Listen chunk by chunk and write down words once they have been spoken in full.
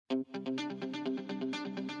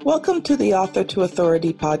Welcome to the Author to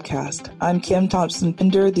Authority podcast. I'm Kim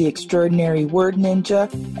Thompson-Pinder, the extraordinary word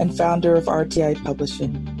ninja and founder of RTI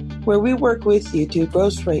Publishing, where we work with you to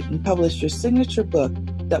ghostwrite and publish your signature book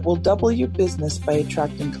that will double your business by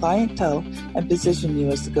attracting clientele and position you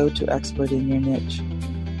as the go-to expert in your niche.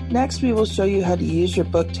 Next, we will show you how to use your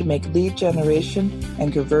book to make lead generation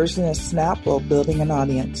and conversion a snap while building an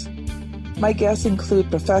audience. My guests include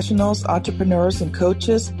professionals, entrepreneurs, and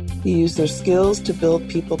coaches who use their skills to build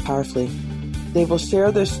people powerfully. They will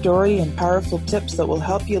share their story and powerful tips that will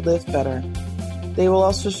help you live better. They will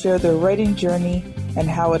also share their writing journey and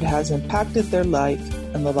how it has impacted their life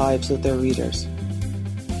and the lives of their readers.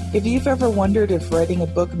 If you've ever wondered if writing a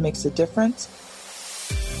book makes a difference,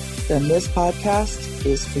 then this podcast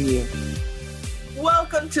is for you.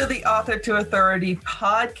 Welcome to the Author to Authority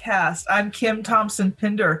podcast. I'm Kim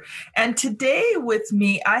Thompson-Pinder, and today with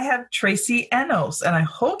me I have Tracy Enos, and I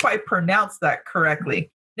hope I pronounced that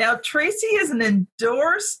correctly. Now, Tracy is an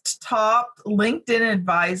endorsed top LinkedIn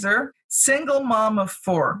advisor, single mom of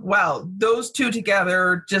 4. Wow, those two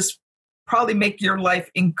together just probably make your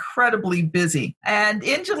life incredibly busy. And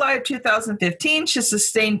in July of 2015, she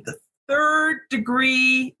sustained the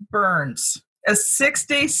 3rd-degree burns, a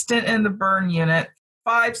 6-day stint in the burn unit,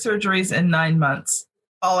 5 surgeries in 9 months.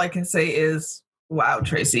 All I can say is, wow,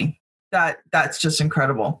 Tracy, that's just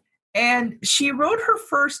incredible. And she wrote her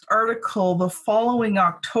first article the following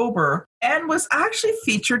October and was actually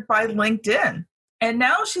featured by LinkedIn. And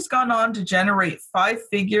now she's gone on to generate 5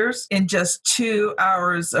 figures in just 2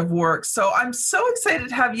 hours of work. So I'm so excited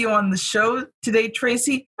to have you on the show today,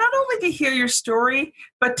 Tracy, not only to hear your story,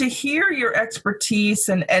 but to hear your expertise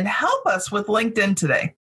and help us with LinkedIn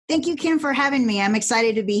today. Thank you, Kim, for having me. I'm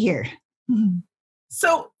excited to be here.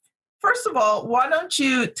 So first of all, why don't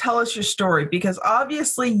you tell us your story? Because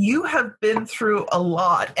obviously you have been through a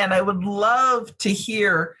lot, and I would love to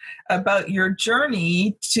hear about your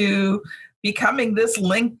journey to becoming this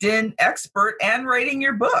LinkedIn expert and writing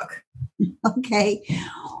your book. Okay.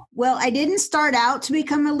 Well, I didn't start out to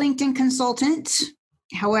become a LinkedIn consultant.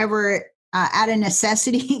 However, out of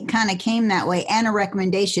necessity, it kind of came that way, and a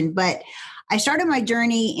recommendation. But I started my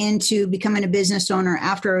journey into becoming a business owner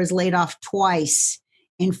after I was laid off twice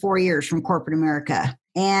in 4 years from corporate America.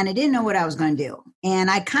 And I didn't know what I was going to do.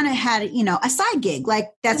 And I kind of had, a side gig, like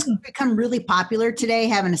that's become really popular today,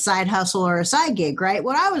 having a side hustle or a side gig, right?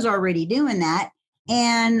 Well, I was already doing that.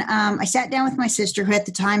 And I sat down with my sister, who at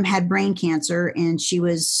the time had brain cancer, and she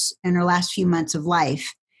was in her last few months of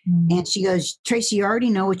life. Mm-hmm. And she goes, Tracy, you already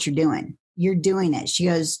know what you're doing. You're doing it. She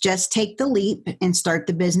goes, just take the leap and start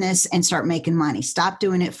the business and start making money. Stop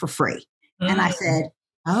doing it for free. Mm-hmm. And I said,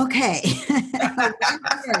 okay.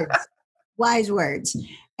 Wise words.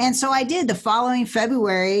 And so I did. The following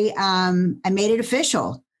February, I made it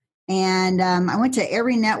official. And I went to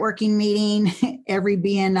every networking meeting, every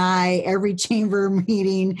BNI, every chamber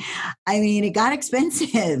meeting. I mean, it got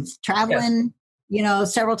expensive. Traveling,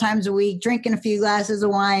 several times a week, drinking a few glasses of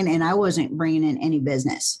wine, and I wasn't bringing in any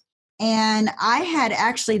business. And I had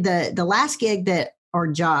actually the last gig or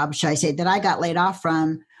job, should I say, that I got laid off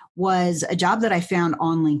from was a job that I found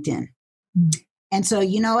on LinkedIn. Mm-hmm. And so,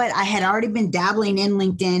 you know what? I had already been dabbling in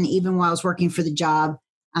LinkedIn even while I was working for the job,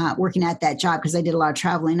 working at that job, because I did a lot of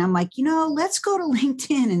traveling. I'm like, let's go to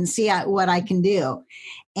LinkedIn and see what I can do.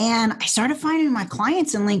 And I started finding my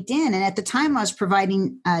clients in LinkedIn. And at the time, I was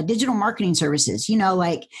providing digital marketing services,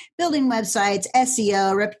 like building websites,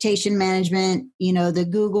 SEO, reputation management, the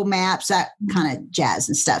Google Maps, that kind of jazz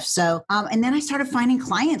and stuff. So, and then I started finding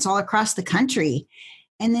clients all across the country.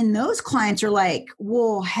 And then those clients are like,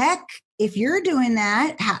 well, heck, if you're doing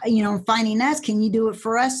that, finding us, can you do it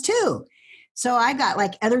for us too? So I got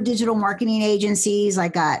like other digital marketing agencies. I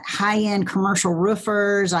got high-end commercial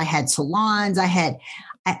roofers. I had salons. I had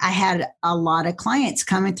a lot of clients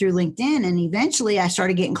coming through LinkedIn. And eventually I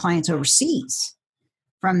started getting clients overseas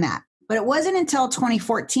from that. But it wasn't until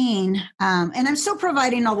 2014, and I'm still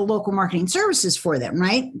providing all the local marketing services for them,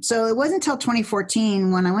 right? So it wasn't until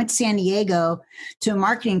 2014 when I went to San Diego to a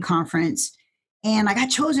marketing conference, and I got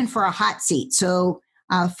chosen for a hot seat. So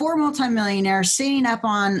 4 multimillionaires sitting up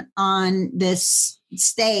on this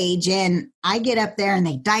stage, and I get up there and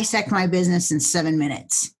they dissect my business in 7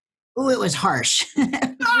 minutes. Ooh, it was harsh.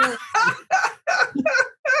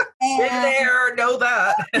 Been there, know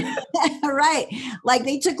that. Right. Like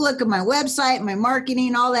they took a look at my website, my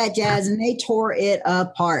marketing, all that jazz, and they tore it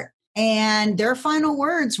apart. And their final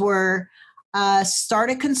words were,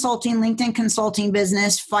 start a LinkedIn consulting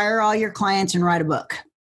business, fire all your clients, and write a book.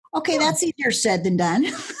 Okay, that's easier said than done.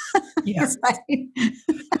 Yes. Right?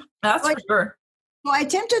 That's for sure. Well, I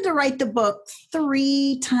attempted to write the book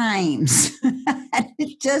 3 times. Yep.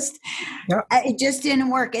 It just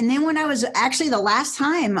didn't work. And then when I was actually the last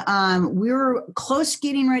time, we were close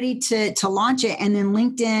getting ready to launch it, and then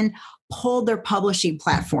LinkedIn pulled their publishing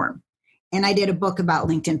platform. And I did a book about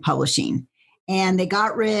LinkedIn publishing. And they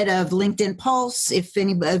got rid of LinkedIn Pulse, if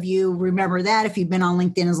any of you remember that, if you've been on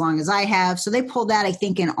LinkedIn as long as I have. So they pulled that, I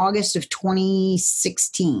think, in August of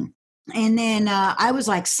 2016. And then I was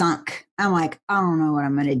like sunk. I'm like, I don't know what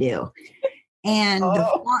I'm going to do. And,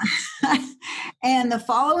 and the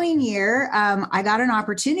following year, I got an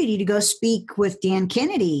opportunity to go speak with Dan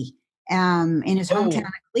Kennedy in his hometown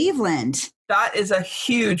of Cleveland. That is a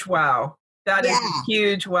huge wow. That is a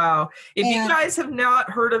huge wow. If you guys have not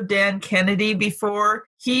heard of Dan Kennedy before,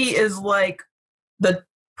 he is like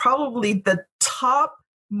probably the top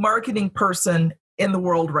marketing person in the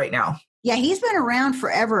world right now. Yeah, he's been around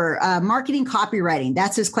forever. Marketing copywriting,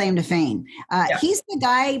 that's his claim to fame. He's the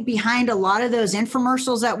guy behind a lot of those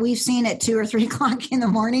infomercials that we've seen at 2 or 3 o'clock in the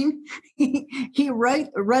morning. He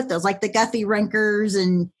wrote those, like the Guthy-Renkers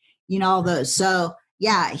and, all those. So,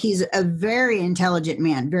 yeah, he's a very intelligent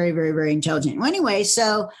man, very, very, very intelligent. Well, anyway,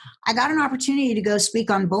 so I got an opportunity to go speak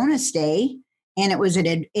on bonus day, and it was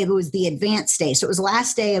the advanced day. So it was the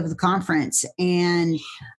last day of the conference, and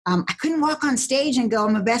I couldn't walk on stage and go,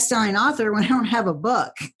 I'm a best-selling author when I don't have a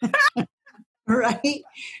book, right?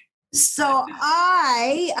 So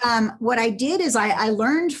what I did is I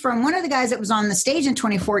learned from one of the guys that was on the stage in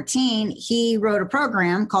 2014. He wrote a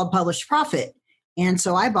program called Publish to Profit. And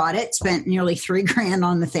so I bought it, spent nearly $3,000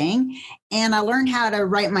 on the thing, and I learned how to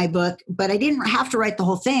write my book, but I didn't have to write the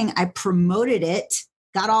whole thing. I promoted it,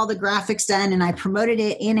 got all the graphics done, and I promoted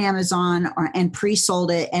it in Amazon and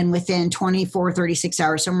pre-sold it. And within 24, 36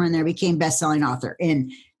 hours, somewhere in there, became best-selling author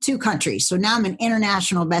in 2 countries. So now I'm an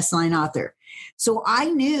international best-selling author. So I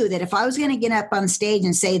knew that if I was going to get up on stage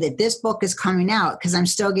and say that this book is coming out because I'm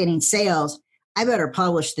still getting sales, I better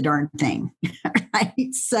publish the darn thing.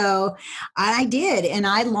 Right? So I did. And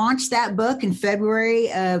I launched that book in February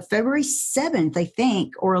 7th, I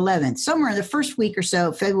think, or 11th, somewhere in the first week or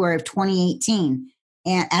so, February of 2018,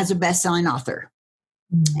 and as a best-selling author.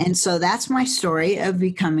 Mm-hmm. And so that's my story of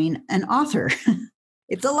becoming an author.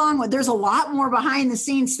 It's a long one. There's a lot more behind the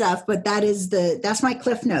scenes stuff, but that's my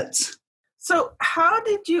Cliff Notes. So how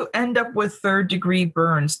did you end up with third-degree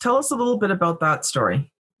burns? Tell us a little bit about that story.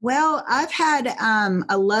 Well, I've had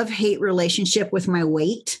a love-hate relationship with my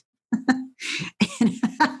weight.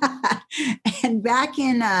 and back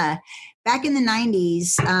in the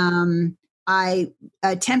 90s, I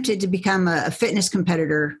attempted to become a fitness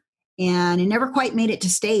competitor, and I never quite made it to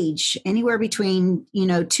stage. Anywhere between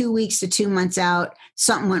 2 weeks to 2 months out,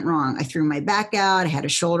 something went wrong. I threw my back out. I had a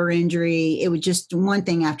shoulder injury. It was just one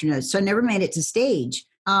thing after another. So I never made it to stage.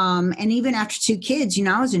 And even after 2 kids,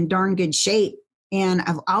 I was in darn good shape. And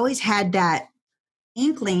I've always had that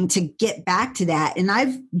inkling to get back to that. And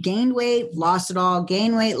I've gained weight, lost it all,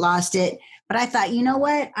 gained weight, lost it. But I thought, you know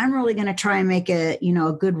what? I'm really going to try and make a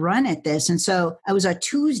good run at this. And so it was a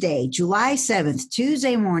Tuesday, July 7th,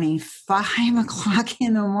 Tuesday morning, 5 o'clock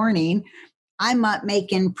in the morning. I'm up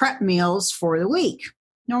making prep meals for the week.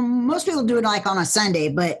 Most people do it like on a Sunday,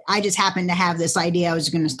 but I just happened to have this idea I was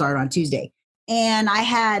going to start on Tuesday. And I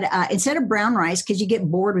had, instead of brown rice, because you get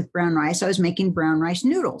bored with brown rice, I was making brown rice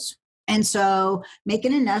noodles. And so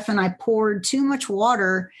making enough, and I poured too much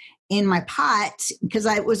water in my pot because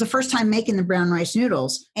it was the first time making the brown rice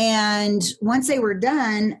noodles. And once they were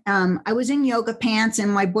done, I was in yoga pants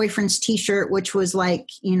and my boyfriend's t-shirt, which was like,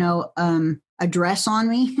 a dress on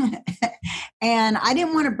me. And I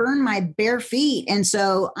didn't want to burn my bare feet. And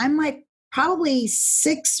so I'm like probably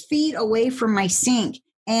 6 feet away from my sink.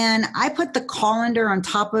 And I put the colander on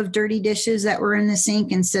top of dirty dishes that were in the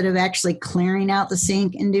sink instead of actually clearing out the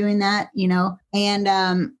sink and doing that,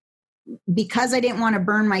 And because I didn't want to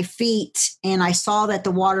burn my feet and I saw that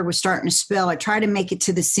the water was starting to spill, I tried to make it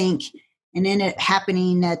to the sink, and ended up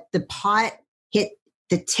happening that the pot hit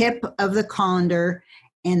the tip of the colander,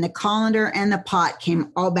 and the colander and the pot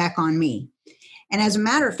came all back on me. And as a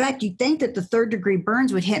matter of fact, you'd think that the 3rd-degree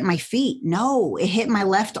burns would hit my feet. No, it hit my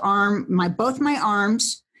left arm, both my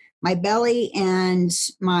arms, my belly, and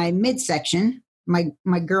my midsection,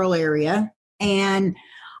 my girl area. And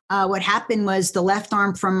what happened was the left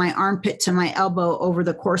arm from my armpit to my elbow over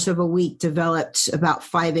the course of a week developed about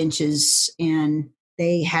 5 inches, and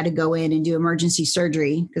they had to go in and do emergency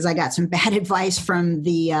surgery because I got some bad advice from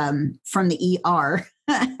the ER.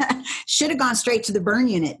 Should have gone straight to the burn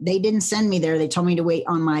unit. They didn't send me there. They told me to wait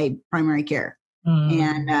on my primary care.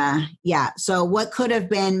 And so what could have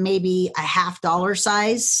been maybe a $50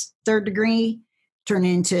 size 3rd degree turned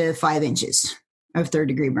into 5 inches. of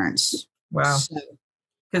third-degree burns. Wow.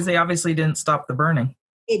 Because they obviously didn't stop the burning.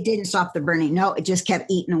 It didn't stop the burning. No, it just kept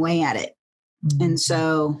eating away at it. Mm-hmm. And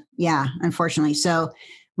so, yeah, unfortunately. So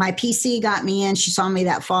my PC got me in. She saw me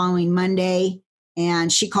that following Monday,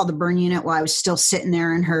 and she called the burn unit while I was still sitting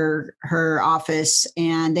there in her office.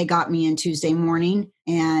 And they got me in Tuesday morning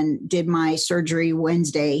and did my surgery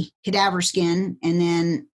Wednesday, cadaver skin. And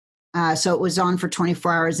then, so it was on for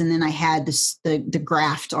 24 hours. And then I had the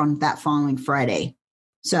graft on that following Friday.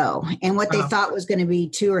 So, and what they thought was going to be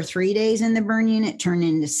 2 or 3 days in the burn unit turned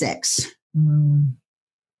into 6. Mm.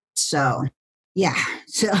 So, yeah.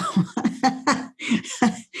 So,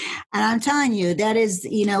 and I'm telling you, that is,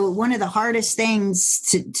 one of the hardest things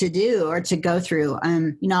to do or to go through.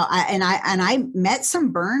 I met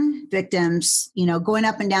some burn victims, going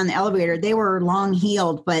up and down the elevator. They were long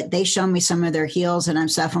healed, but they showed me some of their heels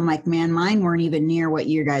and stuff. I'm like, man, mine weren't even near what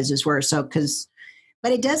your guys's were. So,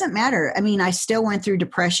 but it doesn't matter. I mean, I still went through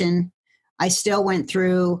depression. I still went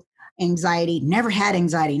through anxiety, never had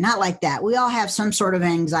anxiety, not like that. We all have some sort of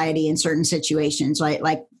anxiety in certain situations.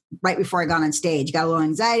 Like right before I got on stage, got a little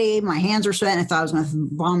anxiety. My hands were sweating. I thought I was going to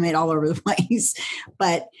vomit all over the place.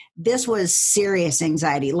 But this was serious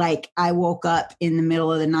anxiety. Like I woke up in the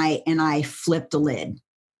middle of the night and I flipped a lid.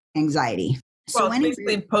 Anxiety. Well, so it's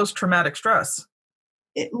basically post-traumatic stress.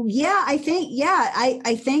 I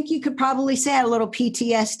think you could probably say I had a little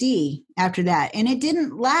PTSD after that. And it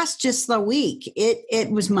didn't last just a week.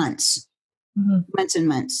 It was months, months and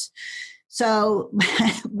months. So,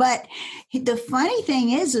 but the funny thing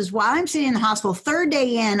is while I'm sitting in the hospital, 3rd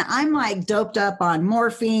day in, I'm like doped up on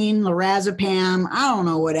morphine, lorazepam. I don't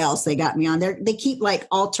know what else they got me on there. They keep like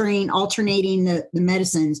alternating the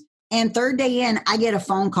medicines. And 3rd day in, I get a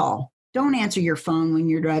phone call. Don't answer your phone when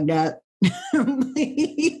you're drugged up.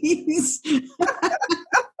 Please. So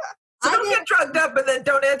don't get drugged up, and then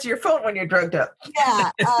don't answer your phone when you're drugged up.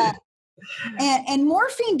 Yeah. And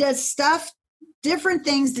morphine does different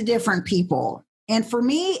things to different people. And for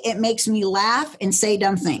me, it makes me laugh and say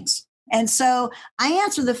dumb things. And so I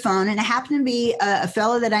answered the phone, and it happened to be a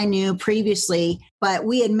fellow that I knew previously, but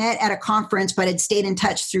we had met at a conference, but had stayed in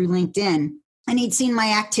touch through LinkedIn. And he'd seen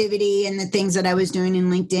my activity and the things that I was doing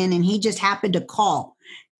in LinkedIn, and he just happened to call.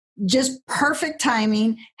 Just perfect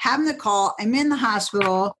timing, having the call. I'm in the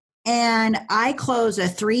hospital and I close a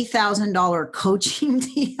 $3,000 coaching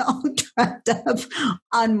deal drugged up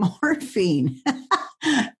on morphine.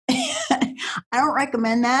 I don't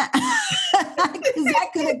recommend that because that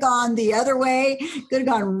could have gone the other way, could have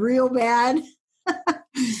gone real bad.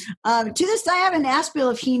 To this day, I haven't asked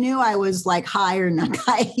Bill if he knew I was like high or not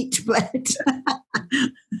high,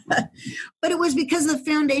 but it was because of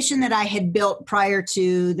the foundation that I had built prior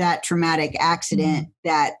to that traumatic accident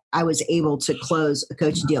that I was able to close a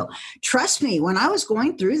coaching deal. Trust me, when I was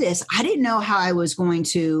going through this, I didn't know how I was going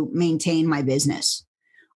to maintain my business.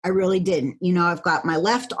 I really didn't. I've got my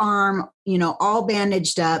left arm, all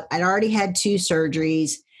bandaged up. I'd already had 2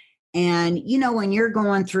 surgeries. And, when you're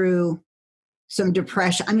going through some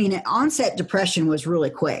depression, onset depression was really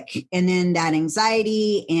quick. And then that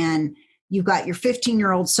anxiety, and you've got your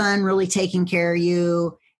 15-year-old son really taking care of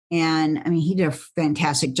you. And he did a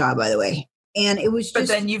fantastic job, by the way. And it was But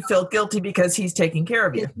then you feel guilty because he's taking care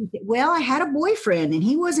of you. Well, I had a boyfriend and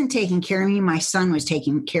he wasn't taking care of me. My son was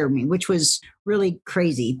taking care of me, which was really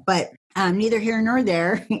crazy. But neither here nor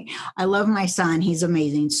there. I love my son. He's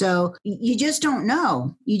amazing. So you just don't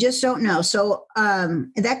know. You just don't know. So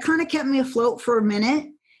that kind of kept me afloat for a minute.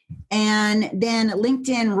 And then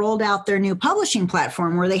LinkedIn rolled out their new publishing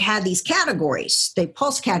platform where they had these categories, they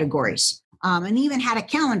pulse categories, and even had a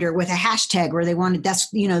calendar with a hashtag where they wanted,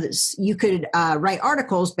 you could write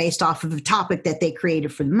articles based off of a topic that they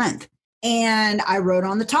created for the month. And I wrote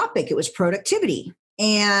on the topic. It was productivity.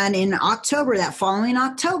 And in October, that following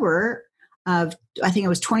October of, I think it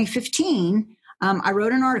was 2015, I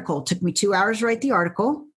wrote an article. It took me 2 hours to write the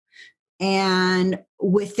article. And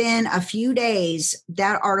within a few days,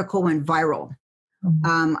 that article went viral.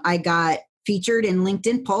 Mm-hmm. I got featured in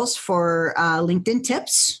LinkedIn Pulse for LinkedIn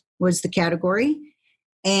Tips was the category.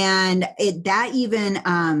 And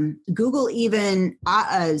Google even,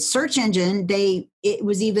 search engine, it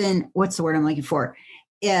was even, what's the word I'm looking for?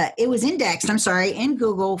 It was indexed, in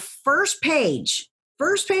Google, first page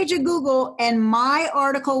of Google, and my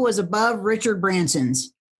article was above Richard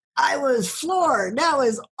Branson's. I was floored. That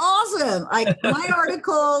was awesome. My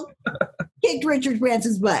article kicked Richard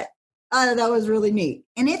Branson's butt. That was really neat.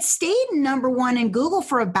 And it stayed number 1 in Google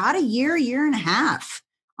for about a year and a half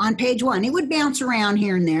on page 1. It would bounce around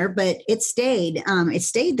here and there, but it stayed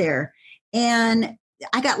there. And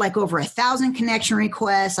I got like over 1,000 connection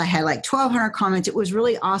requests. I had like 1,200 comments. It was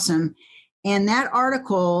really awesome. And that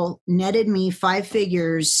article netted me 5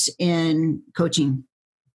 figures in coaching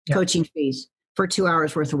fees for 2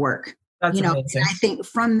 hours worth of work. That's amazing. And I think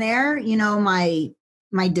from there,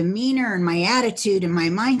 my demeanor and my attitude and my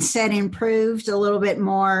mindset improved a little bit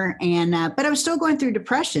more. And, but I was still going through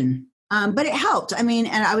depression. But it helped. I mean,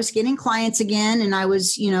 and I was getting clients again, and I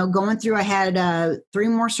was, going through, I had 3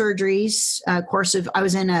 more surgeries, I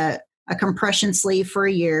was in a compression sleeve for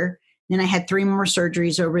a year. Then I had 3 more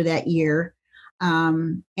surgeries over that year.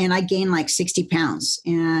 And I gained like 60 pounds,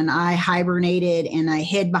 and I hibernated and I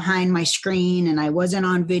hid behind my screen, and I wasn't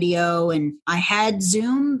on video, and I had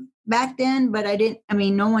Zoom back then, but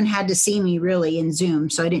no one had to see me really in Zoom.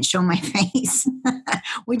 So I didn't show my face.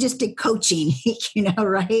 We just did coaching,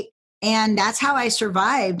 right? And that's how I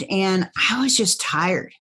survived. And I was just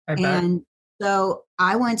tired. And so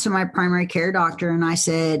I went to my primary care doctor and I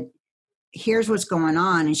said, here's what's going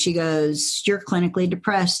on. And she goes, you're clinically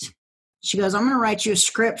depressed. She goes, I'm going to write you a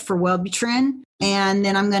script for Wellbutrin, and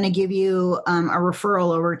then I'm going to give you a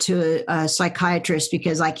referral over to a psychiatrist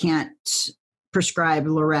because I can't prescribe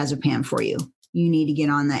lorazepam for you. You need to get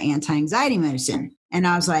on the anti-anxiety medicine. And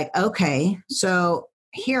I was like, okay. So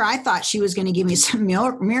here I thought she was going to give me some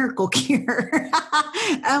miracle cure.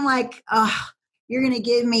 I'm like, oh, you're going to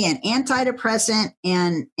give me an antidepressant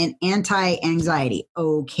and an anti-anxiety.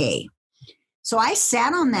 Okay. So I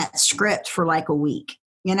sat on that script for like a week,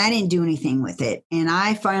 and I didn't do anything with it. And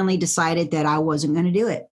I finally decided that I wasn't going to do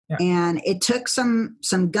it. Yeah. And it took some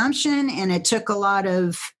gumption, and it took a lot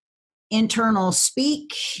of internal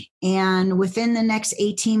speak. And within the next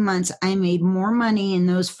 18 months, I made more money in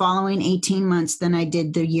those following 18 months than I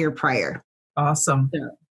did the year prior. Awesome.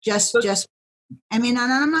 So and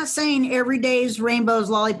I'm not saying every day is rainbows,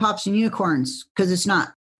 lollipops, and unicorns, because it's not.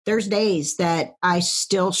 There's days that I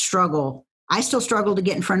still struggle. I still struggle to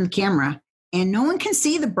get in front of the camera, and no one can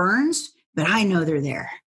see the burns, but I know they're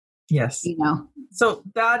there. Yes. So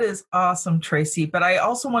that is awesome, Tracy. But I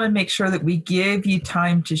also want to make sure that we give you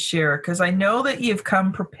time to share, because I know that you've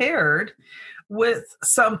come prepared with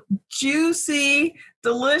some juicy,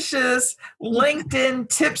 delicious LinkedIn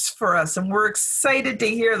tips for us, and we're excited to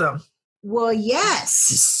hear them. Well, yes.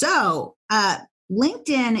 So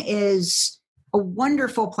LinkedIn is a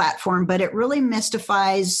wonderful platform, but it really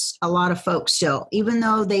mystifies a lot of folks still, even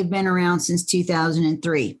though they've been around since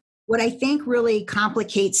 2003. What I think really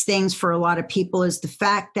complicates things for a lot of people is the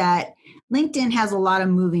fact that LinkedIn has a lot of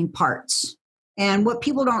moving parts. And what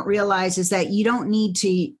people don't realize is that you don't need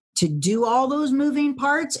to do all those moving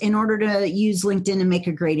parts in order to use LinkedIn and make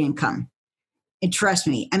a great income. And trust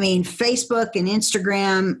me, Facebook and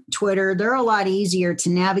Instagram, Twitter, they're a lot easier to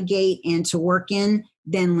navigate and to work in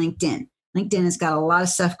than LinkedIn. LinkedIn has got a lot of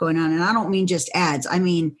stuff going on. And I don't mean just ads.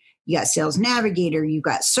 You got Sales Navigator, you've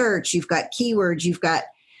got search, you've got keywords, you've got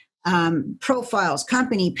profiles,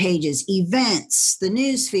 company pages, events, the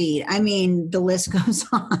news feed. The list goes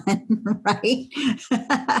on, right?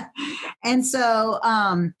 And so,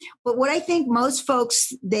 but what I think most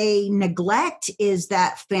folks, they neglect is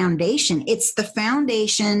that foundation. It's the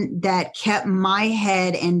foundation that kept my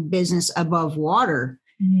head and business above water.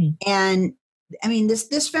 Mm-hmm. And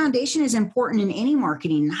this foundation is important in any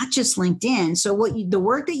marketing, not just LinkedIn. So the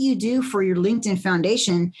work that you do for your LinkedIn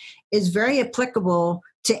foundation is very applicable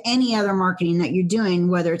to any other marketing that you're doing,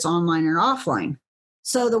 whether it's online or offline.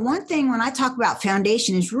 So the one thing when I talk about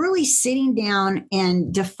foundation is really sitting down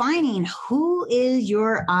and defining who is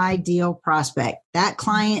your ideal prospect, that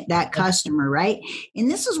client, that customer, right?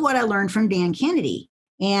 And this is what I learned from Dan Kennedy.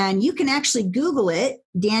 And you can actually Google it,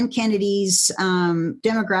 Dan Kennedy's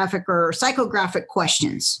demographic or psychographic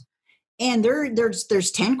questions. And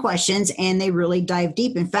there's 10 questions, and they really dive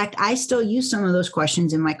deep. In fact, I still use some of those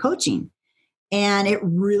questions in my coaching. And it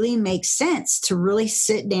really makes sense to really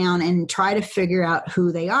sit down and try to figure out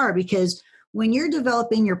who they are. Because when you're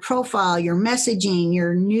developing your profile, your messaging,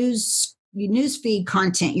 your news feed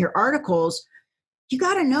content, your articles, you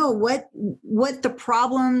got to know what the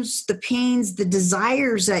problems, the pains, the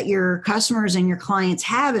desires that your customers and your clients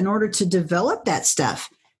have in order to develop that stuff,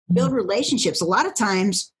 build relationships. A lot of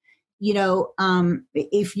times,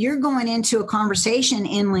 if you're going into a conversation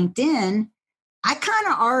in LinkedIn, I kind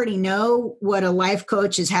of already know what a life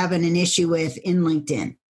coach is having an issue with in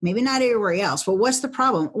LinkedIn. Maybe not everywhere else, but what's the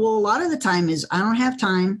problem? Well, a lot of the time is I don't have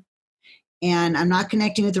time, and I'm not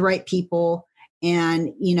connecting with the right people.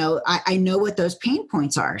 And, I know what those pain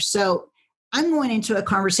points are. So I'm going into a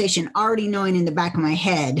conversation already knowing in the back of my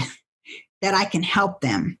head that I can help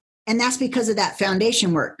them. And that's because of that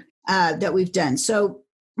foundation work that we've done. So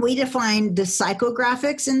we defined the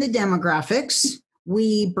psychographics and the demographics.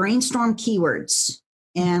 We brainstorm keywords.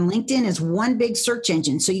 And LinkedIn is one big search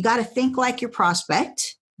engine. So you got to think like your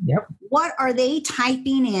prospect. Yep. What are they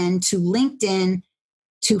typing into LinkedIn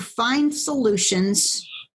to find solutions,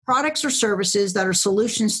 products or services that are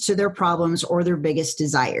solutions to their problems or their biggest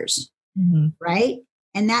desires, right?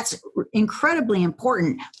 And that's incredibly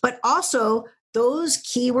important. But also, those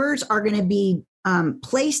keywords are going to be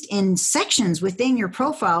placed in sections within your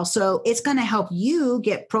profile. So it's going to help you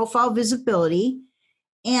get profile visibility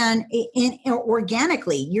and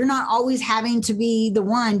organically. You're not always having to be the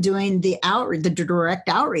one doing the direct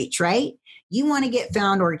outreach, right? You want to get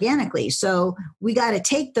found organically. So we got to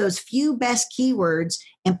take those few best keywords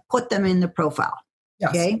and put them in the profile. Yes.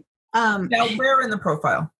 Okay. Now, where in the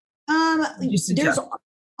profile? There's,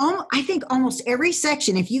 I think, almost every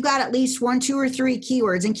section. If you got at least 1, 2, or 3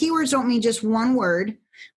 keywords, and keywords don't mean just one word.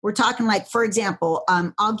 We're talking like, for example,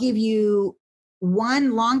 I'll give you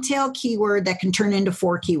one long tail keyword that can turn into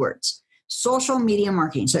 4 keywords. Social media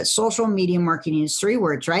marketing. So that's social media marketing is 3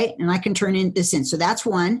 words, right? And I can turn this in. So that's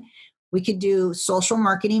 1. We could do social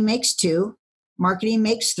marketing makes 2, marketing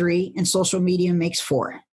makes 3, and social media makes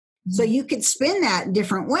 4. So you could spin that in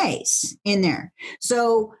different ways in there.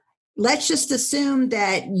 So let's just assume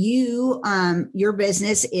that your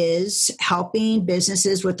business is helping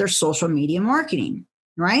businesses with their social media marketing,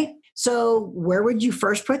 right? So where would you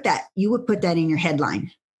first put that? You would put that in your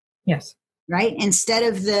headline. Yes. Right? Instead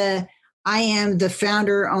of I am the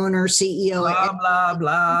founder, owner, CEO. Blah, blah,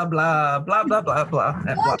 blah, blah, blah, blah, blah, blah.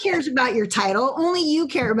 No one cares about your title. Only you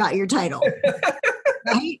care about your title.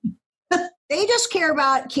 Right? They just care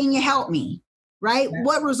about, can you help me? Right? Yeah.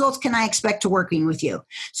 What results can I expect to working with you?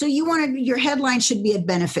 So your headline should be a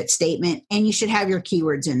benefit statement, and you should have your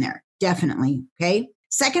keywords in there. Definitely. Okay.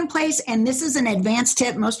 Second place, and this is an advanced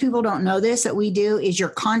tip, most people don't know this, that we do, is your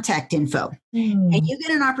contact info. And you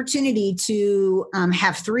get an opportunity to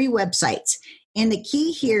have 3 websites. And the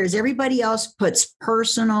key here is everybody else puts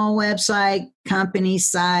personal website, company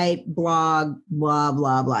site, blog, blah,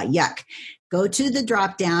 blah, blah. Yuck. Go to the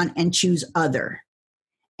drop down and choose other.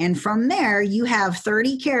 And from there, you have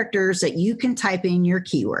 30 characters that you can type in your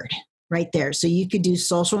keyword. Right there. So you could do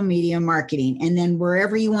social media marketing, and then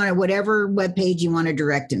wherever you want to, whatever webpage you want to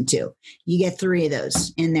direct them to, you get 3 of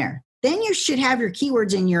those in there. Then you should have your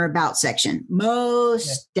keywords in your about section.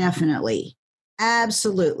 Most definitely.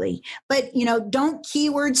 Absolutely. But, don't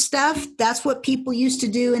keyword stuff. That's what people used to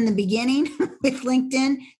do in the beginning with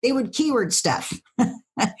LinkedIn. They would keyword stuff.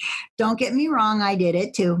 Don't get me wrong. I did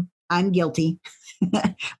it too. I'm guilty.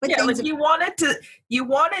 But like you want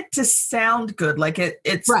it to sound good. Like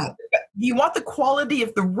it's right. You want the quality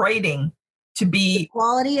of the writing to be the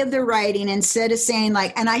quality of the writing, instead of saying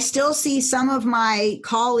and I still see some of my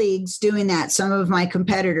colleagues doing that. Some of my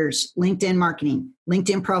competitors, LinkedIn marketing,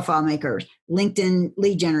 LinkedIn profile makers, LinkedIn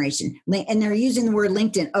lead generation, and they're using the word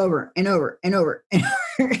LinkedIn over and over and over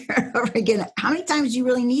and over again. How many times do you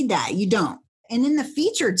really need that? You don't. And then the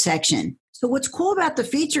featured section. So what's cool about the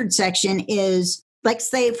featured section is, like,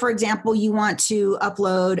 say, for example, you want to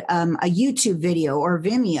upload a YouTube video or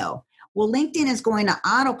Vimeo. Well, LinkedIn is going to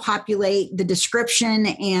auto-populate the description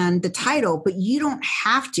and the title, but you don't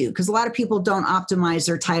have to, because a lot of people don't optimize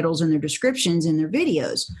their titles and their descriptions in their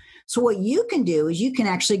videos. So what you can do is you can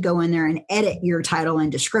actually go in there and edit your title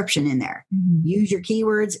and description in there. Use your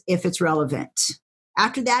keywords if it's relevant.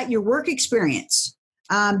 After that, your work experience.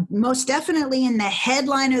 Most definitely in the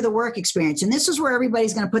headline of the work experience. And this is where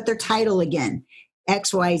everybody's going to put their title again.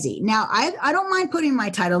 XYZ. Now, I don't mind putting my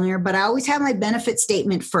title in there, but I always have my benefit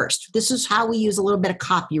statement first. This is how we use a little bit of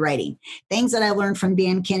copywriting. Things that I learned from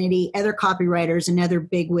Dan Kennedy, other copywriters, and other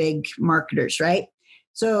bigwig marketers, right?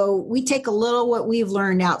 So we take a little what we've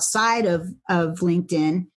learned outside of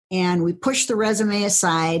LinkedIn, and we push the resume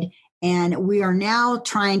aside, and we are now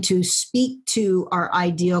trying to speak to our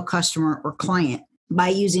ideal customer or client by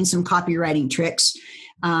using some copywriting tricks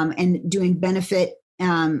and doing benefit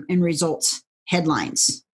and results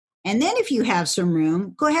headlines. And then if you have some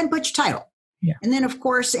room, go ahead and put your title. Yeah. And then, of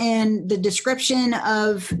course, in the description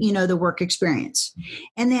of, the work experience.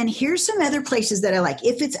 And then here's some other places that I like.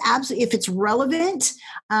 If it's relevant,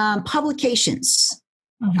 publications,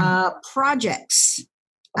 projects.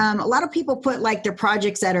 A lot of people put their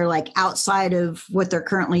projects that are outside of what they're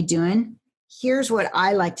currently doing. Here's what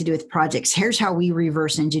I like to do with projects. Here's how we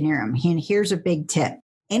reverse engineer them. And here's a big tip.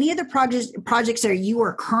 Any of the projects that you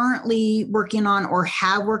are currently working on or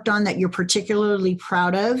have worked on that you're particularly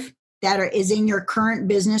proud of, that is in your current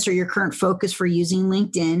business or your current focus for using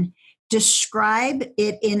LinkedIn, describe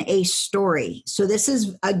it in a story. So this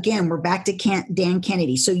is, again, we're back to Dan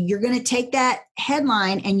Kennedy. So you're going to take that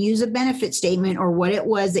headline and use a benefit statement or what it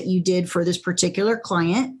was that you did for this particular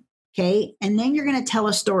client. Okay. And then you're going to tell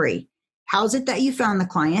a story. How's it that you found the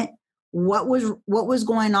client? What was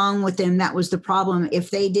going on with them? That was the problem.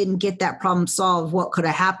 If they didn't get that problem solved, what could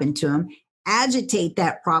have happened to them? Agitate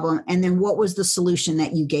that problem. And then what was the solution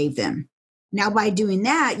that you gave them? Now, by doing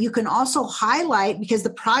that, you can also highlight, because the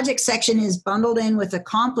project section is bundled in with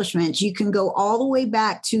accomplishments, you can go all the way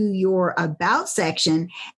back to your about section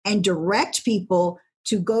and direct people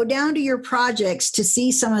to go down to your projects to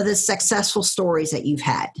see some of the successful stories that you've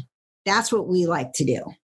had. That's what we like to do.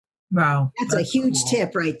 Wow. That's a huge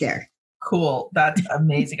tip right there. Cool. That's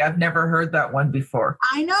amazing. I've never heard that one before.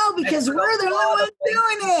 I know, because we're the only ones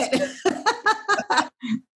doing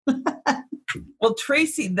it. Well,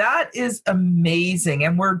 Tracy, that is amazing.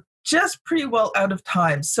 And we're just pretty well out of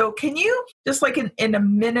time. So can you, just like in a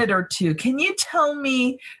minute or two, can you tell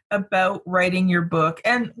me about writing your book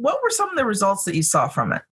and what were some of the results that you saw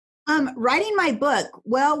from it? Writing my book.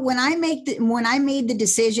 Well, when I made the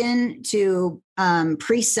decision to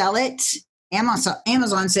pre-sell it,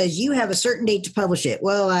 Amazon says you have a certain date to publish it.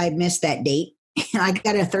 Well, I missed that date. And I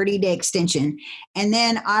got a 30-day extension. And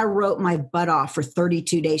then I wrote my butt off for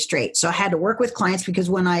 32 days straight. So I had to work with clients, because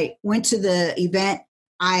when I went to the event,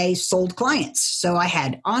 I sold clients. So I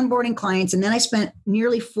had onboarding clients. And then I spent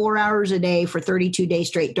nearly 4 hours a day for 32 days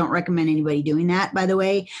straight. Don't recommend anybody doing that, by the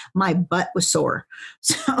way. My butt was sore.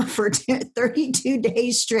 So for 32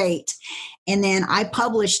 days straight. And then I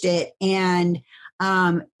published it, and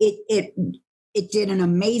it did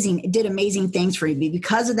amazing things for me.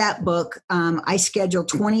 Because of that book, I scheduled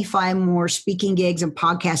 25 more speaking gigs and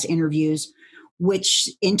podcast interviews, which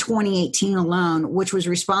in 2018 alone, which was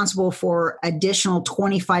responsible for additional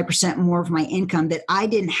 25% more of my income that I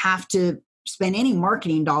didn't have to spend any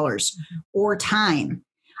marketing dollars or time.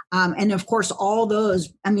 And of course, all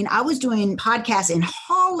those, I was doing podcasts in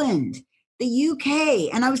Holland, the UK,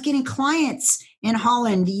 and I was getting clients in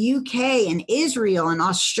Holland, the UK, and Israel, and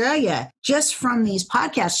Australia, just from these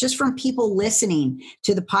podcasts, just from people listening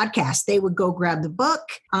to the podcast. They would go grab the book.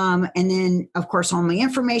 And then, of course, all my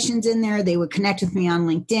information's in there. They would connect with me on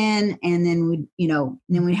LinkedIn, and then we'd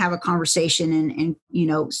have a conversation and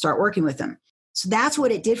start working with them. So that's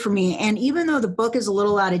what it did for me. And even though the book is a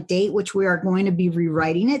little out of date, which we are going to be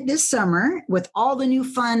rewriting it this summer with all the new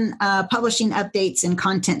fun publishing updates and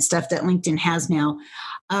content stuff that LinkedIn has now,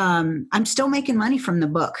 I'm still making money from the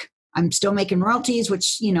book. I'm still making royalties,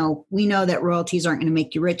 which, we know that royalties aren't going to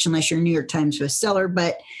make you rich unless you're a New York Times bestseller,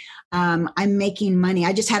 but I'm making money.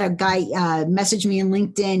 I just had a guy message me on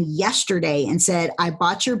LinkedIn yesterday and said, I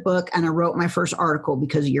bought your book and I wrote my first article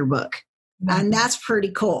because of your book. Mm-hmm. And that's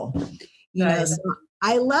pretty cool. So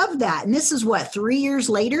I love that. And this is 3 years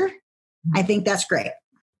later? I think that's great.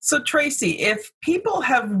 So Tracy, if people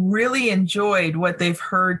have really enjoyed what they've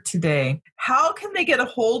heard today, how can they get a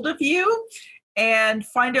hold of you and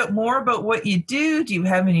find out more about what you do? Do you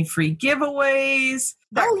have any free giveaways?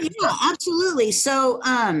 Absolutely. So,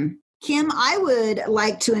 Kim, I would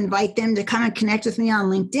like to invite them to come and connect with me on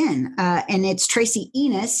LinkedIn. And it's Tracy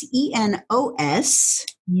Enos, Enos.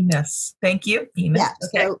 Enos. Thank you, Enos. Yeah.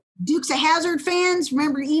 Okay. So Dukes of Hazzard fans,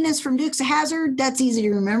 remember Enos from Dukes of Hazzard? That's easy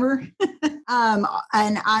to remember. And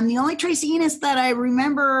I'm the only Tracy Enos that I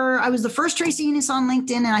remember. I was the first Tracy Enos on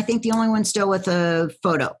LinkedIn, and I think the only one still with a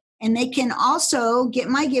photo. And they can also get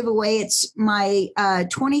my giveaway. It's my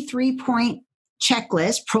 23-point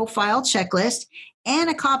checklist, profile checklist,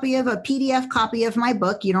 and a PDF copy of my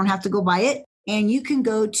book. You don't have to go buy it. And you can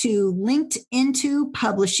go to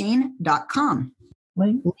linkedintopublishing.com.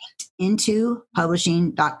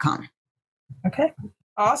 linkedintopublishing.com. Okay.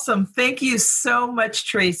 Awesome. Thank you so much,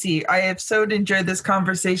 Tracy. I have so enjoyed this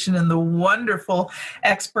conversation and the wonderful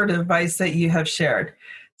expert advice that you have shared.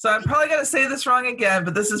 So I'm probably going to say this wrong again,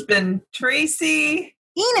 but this has been Tracy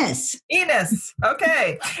Enos.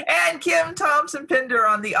 Okay. And Kim Thompson Pinder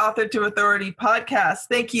on the Author to Authority podcast.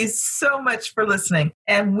 Thank you so much for listening.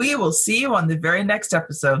 And we will see you on the very next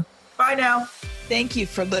episode. Bye now. Thank you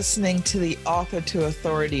for listening to the Author to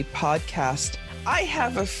Authority podcast. I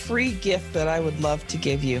have a free gift that I would love to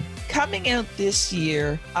give you. Coming out this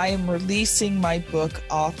year, I am releasing my book,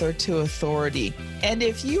 Author to Authority. And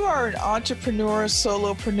if you are an entrepreneur,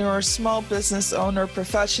 solopreneur, small business owner,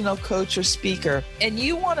 professional coach, or speaker, and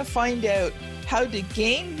you want to find out how to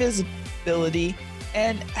gain visibility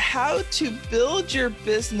and how to build your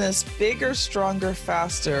business bigger, stronger,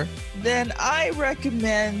 faster, then I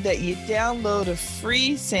recommend that you download a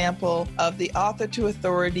free sample of the Author to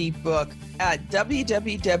Authority book at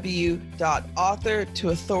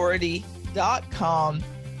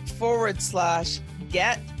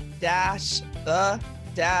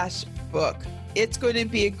www.authortoauthority.com/get-the-book. It's going to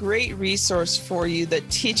be a great resource for you that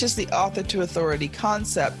teaches the author to authority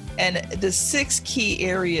concept and the 6 key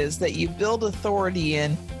areas that you build authority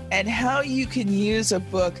in and how you can use a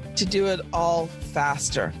book to do it all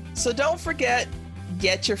faster. So don't forget,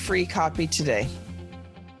 get your free copy today.